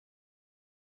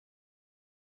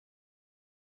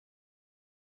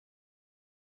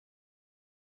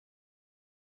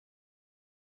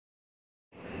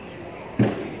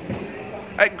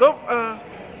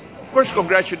Of course,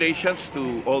 congratulations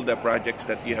to all the projects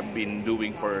that you have been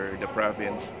doing for the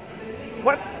province.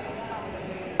 What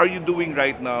are you doing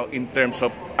right now in terms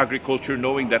of agriculture,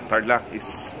 knowing that Tarlac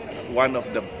is one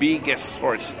of the biggest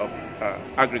source of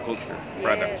agriculture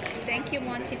products? Yes. Thank you,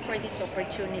 Monty, for this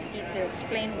opportunity to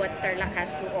explain what Tarlac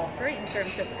has to offer in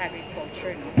terms of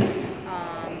agriculture.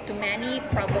 To many,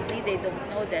 probably they don't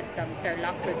know that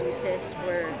Tarlac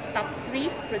we're top 3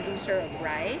 producer of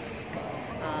rice,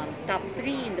 top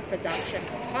 3 in the production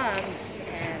of hogs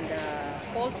and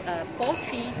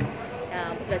poultry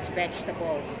plus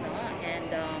vegetables. No?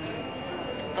 And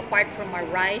apart from our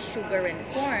rice, sugar, and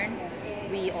corn,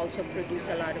 we also produce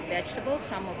a lot of vegetables,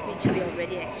 some of which we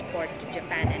already export to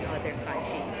Japan and other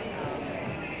countries.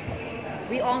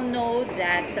 We all know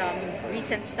that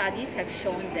recent studies have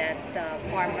shown that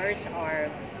farmers are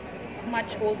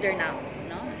much older now,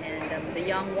 no? And the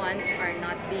young ones are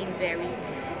not being very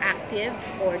active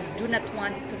or do not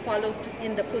want to follow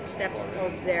in the footsteps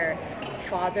of their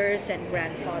fathers and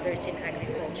grandfathers in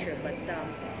agriculture. But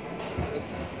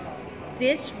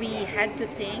this we had to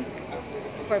think.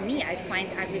 For me, I find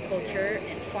agriculture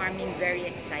and farming very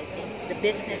exciting. The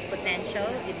business potential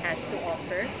it has to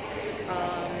offer.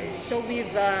 So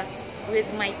with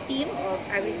my team of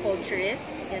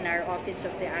agriculturists in our Office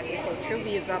of the Agriculture,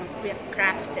 we've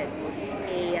crafted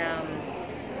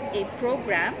a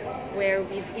program where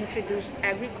we've introduced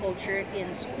agriculture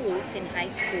in schools, in high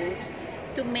schools,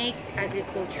 to make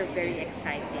agriculture very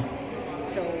exciting.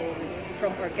 So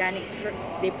from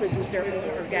they produce their own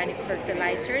organic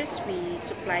fertilizers. We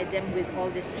supply them with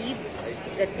all the seeds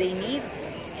that they need,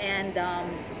 and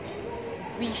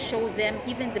we show them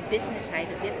even the business side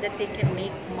of it, that they can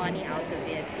make money out of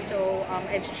it. So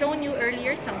I've shown you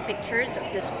earlier some pictures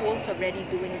of the schools already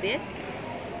doing this,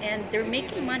 and they're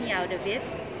making money out of it.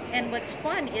 And what's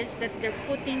fun is that they're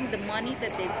putting the money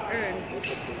that they've earned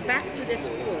back to the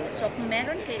school. So kung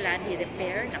meron kailangan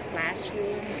i-repair na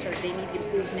classrooms or they need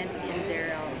improvements in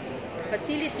their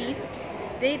facilities,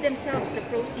 they themselves, the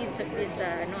proceeds of this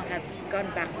have gone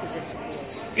back to the school.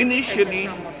 Initially,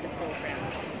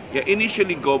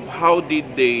 Gob, how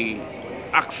did they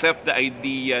accept the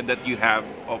idea that you have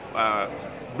of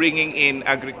bringing in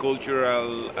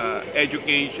agricultural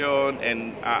education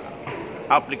and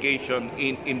application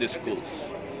in the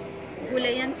schools? Gula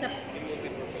yan sa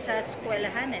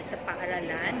eskwelahan, sa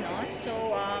paaralan, no?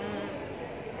 So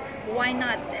why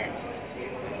not?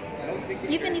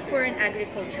 Even if we're an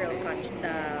agricultural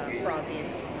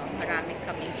province, no? Maraming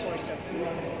kaming source of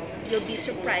food. You'll be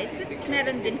surprised that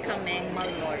meron din kaming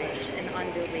malnourished and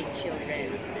underweight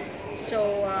children.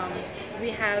 So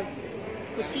we have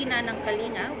Kusina ng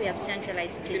Kalinga. We have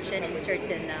centralized kitchen in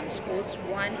certain schools,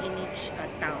 one in each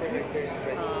town.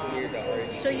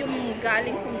 So yung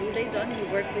galing kong gulay doon, we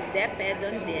work with DepEd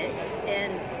on this,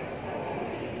 and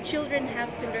children have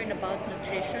to learn about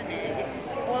nutrition.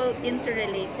 It's all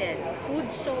interrelated. Food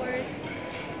source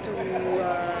to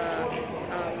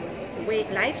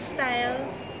lifestyle,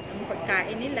 ang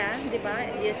pagkain nila, di ba,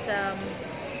 is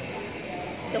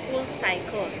the whole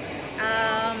cycle.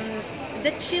 The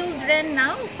children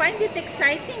now find it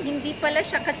exciting. Hindi pala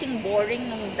siya kasing boring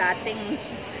nung dating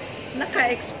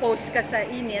naka-expose ka sa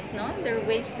init, no? There are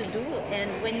ways to do. And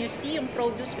when you see yung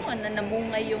produce mo na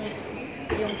namunga yung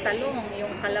talong,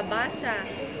 yung kalabasa,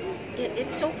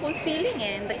 it's so fulfilling,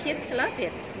 and the kids love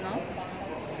it, no?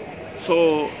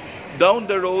 So down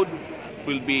the road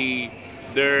will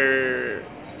there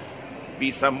be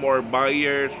some more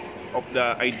buyers of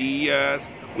the ideas?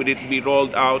 Would it be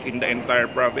rolled out in the entire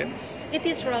province? It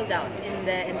is rolled out in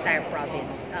the entire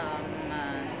province.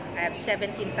 I have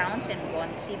 17 towns and 1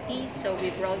 city, so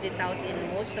we've rolled it out in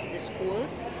most of the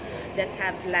schools that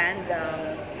have land.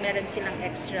 Meron silang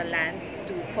extra land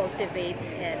to cultivate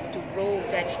and to grow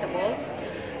vegetables.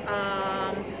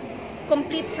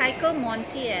 Complete cycle,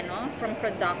 Monsi, no? From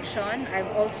production.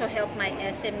 I've also helped my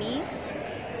SMEs,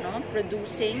 no?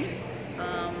 Producing.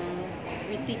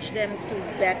 We teach them to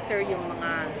better yung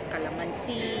mga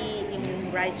calamansi,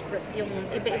 yung rice, yung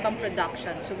iba-ibang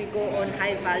production. So we go on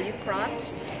high-value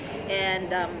crops, and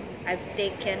I've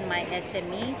taken my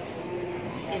SMEs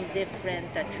in different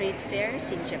trade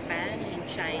fairs in Japan, in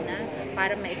China,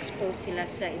 para ma-expose sila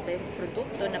sa iba-ibang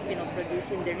produkto na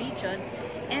pinoproduce in the region,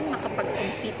 and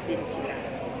makapag-compete din sila.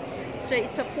 So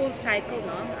it's a full cycle,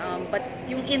 no? But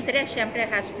yung interest, syempre,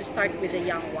 has to start with the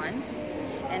young ones.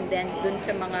 And then dun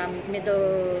sa mga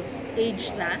middle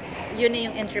age na, yun na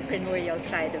yung entrepreneurial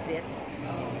side of it.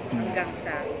 Hanggang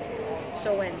sa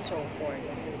so and so forth.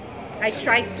 I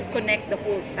try to connect the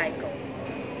whole cycle.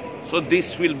 So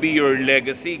this will be your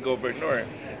legacy, Governor.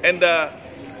 And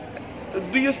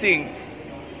do you think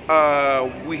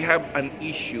we have an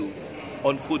issue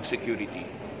on food security?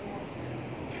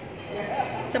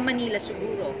 Sa Manila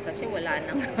siguro kasi wala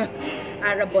nang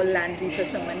arable land dito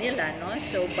sa Manila, no?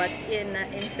 So but in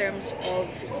terms of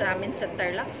sa amin sa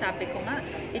Tarlac, sabi ko nga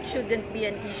it shouldn't be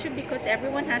an issue because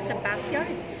everyone has a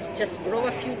backyard. Just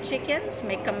grow a few chickens,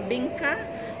 may kambing ka,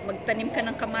 magtanim ka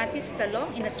ng kamatis,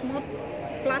 talong in a small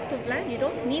plot of land. You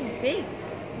don't need big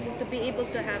to be able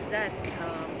to have that.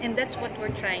 And that's what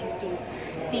we're trying to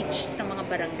teach sa mga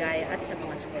barangay at sa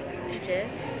mga scholages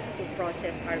to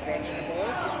process our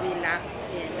vegetables. We lack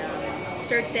in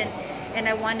certain, and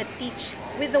I want to teach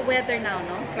with the weather now,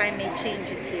 no? Climate change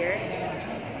is here.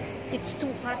 It's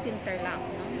too hot in Tarlac,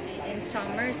 no? In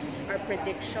summers, our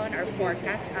prediction, our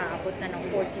forecast, aabot na ng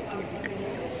 42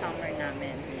 degrees ang summer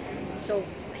namin. So,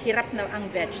 hirap na ang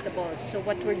vegetables. So,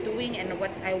 what we're doing and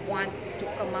what I want to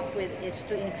come up with is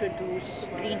to introduce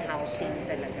greenhousing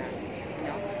talaga. You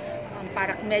know?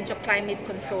 Para medyo climate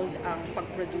controlled ang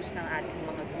pag-produce ng ating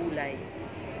mga gulay.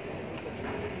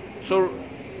 So,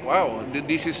 wow,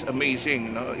 this is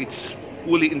amazing. No? It's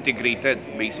fully integrated,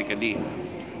 basically.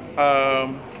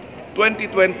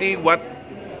 2020, what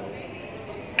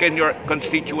can your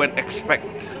constituent expect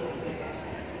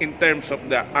in terms of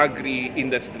the agri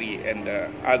industry and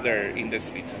other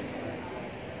industries?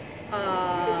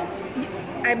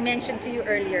 I mentioned to you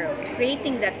earlier,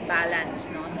 creating that balance,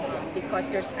 no? Because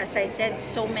there's, as I said,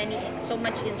 so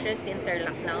much interest in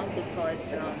Tarlac now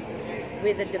because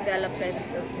with the development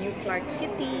of New Clark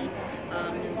City,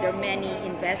 there are many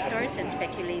investors and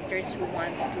speculators who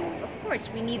want to, of course,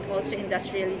 we need also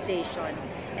industrialization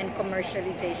and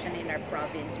commercialization in our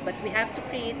province, but we have to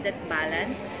create that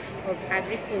balance of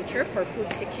agriculture for food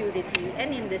security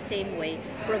and in the same way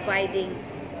providing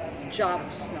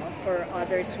jobs, no, for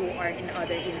others who are in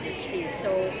other industries.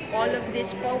 So all of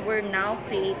this po, we're now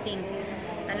creating,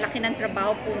 ang laki ng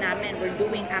trabaho po namin, we're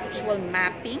doing actual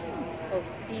mapping of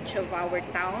each of our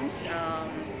towns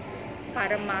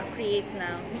para ma-create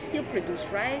na we still produce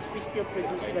rice, we still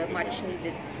produce the much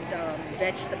needed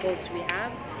vegetables we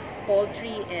have,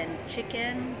 poultry and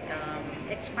chicken,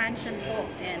 expansion po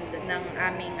and ng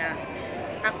aming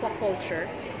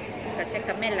aquaculture kasi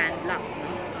kami landlocked,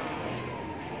 no?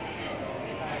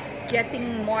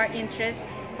 Getting more interest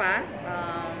pa,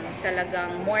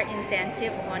 talagang more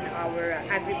intensive on our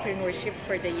agri-preneurship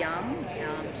for the young,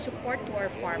 support to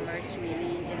our farmers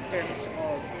really in terms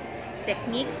of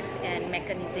techniques and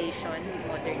mechanization,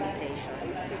 modernization.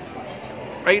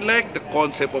 I like the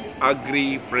concept of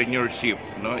AGRI-Preneurship.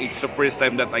 No? It's the first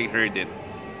time that I heard it.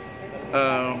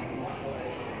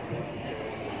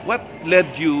 What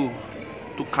led you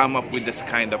to come up with this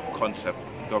kind of concept,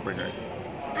 Governor?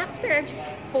 After I've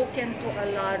spoken to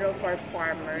a lot of our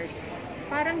farmers,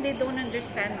 parang they don't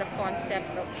understand the concept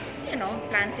of, you know,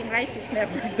 planting rice is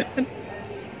never done.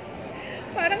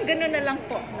 Parang gano'n na lang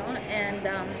po, no? And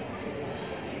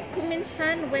kung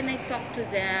minsan when I talk to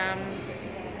them,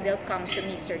 they'll come to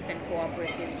me, certain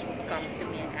cooperatives would come to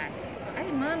me and ask,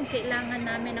 ay ma'am, kailangan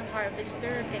namin ng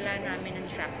harvester, kailangan namin ng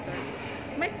tractor.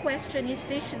 My question is,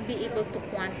 they should be able to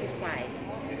quantify,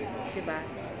 diba?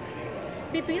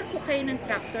 Bibigyan ko kayo ng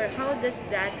tractor, how does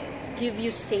that give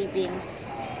you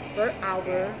savings per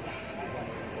hour?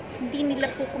 Hindi nila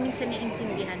po kuminsan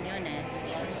naiintindihan yun eh.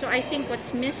 So I think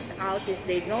what's missed out is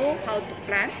they know how to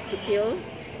plant, to till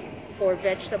for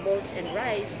vegetables and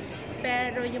rice,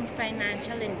 pero yung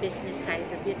financial and business side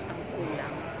of it ang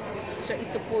kulang. So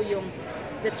ito po yung,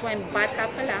 that's why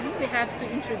bata pa lang, we have to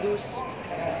introduce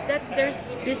that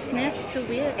there's business to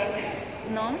it,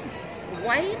 no?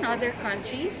 Why in other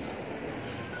countries,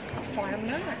 a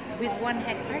farmer with 1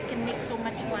 hectare can make so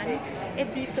much money. Eh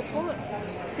dito po,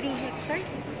 3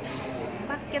 hectares.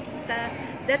 Bakit?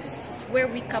 That's where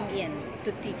we come in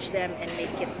to teach them and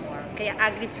make it more. Kaya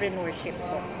agri-preneurship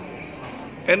po.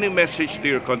 Any message to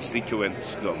your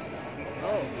constituents, Go?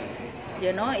 Oh,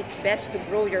 you know, it's best to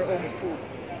grow your own food,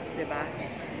 diba?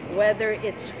 Whether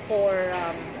it's for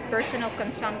personal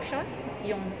consumption,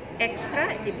 yung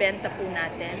extra, ibenta po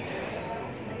natin.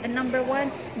 And number one,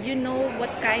 you know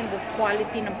what kind of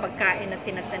quality ng pagkain na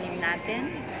tinatanim natin,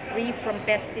 free from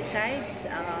pesticides.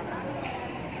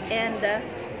 And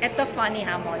eto funny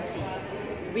ha, Monsi,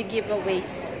 we give away,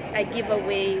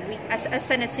 as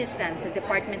an assistant sa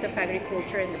Department of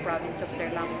Agriculture in the province of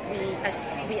Tarlac,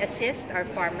 we assist our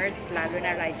farmers, lalo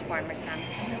na rice farmers namin.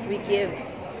 We give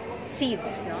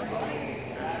seeds, no?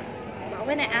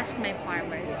 When I ask my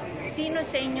farmers, sino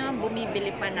sa inyo ang bumibili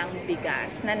pa ng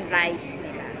bigas, ng rice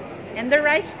nila? And the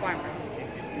rice farmers,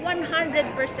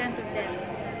 100% of them.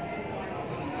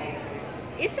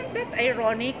 Isn't that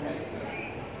ironic?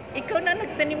 ikaw na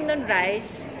nagtanim ng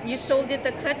rice, you sold it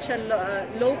at such a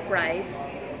low price,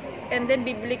 and then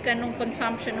bibili ka nung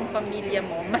consumption ng pamilya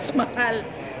mo, mas mahal.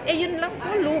 Eh yun lang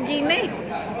po, lugi na eh.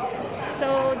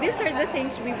 So these are the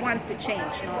things we want to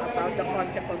change, no, about the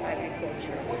concept of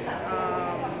agriculture.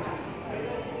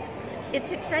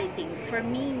 It's exciting for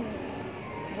me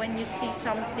when you see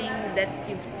something that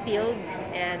you've tilled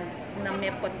and na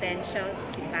may potential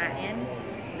kitain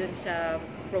dun sa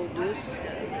produce.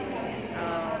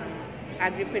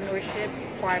 Agri-preneurship,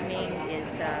 farming is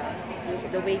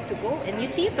the way to go. And you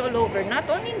see it all over, not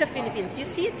only in the Philippines, you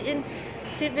see it in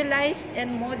civilized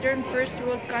and modern first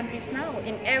world countries now.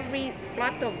 In every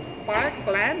plot of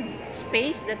parkland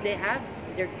space that they have,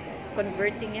 they're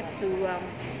converting it to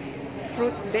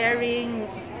fruit-bearing,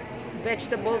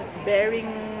 vegetable-bearing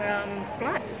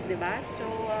plots, diba? So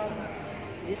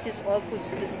this is all food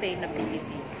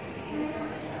sustainability.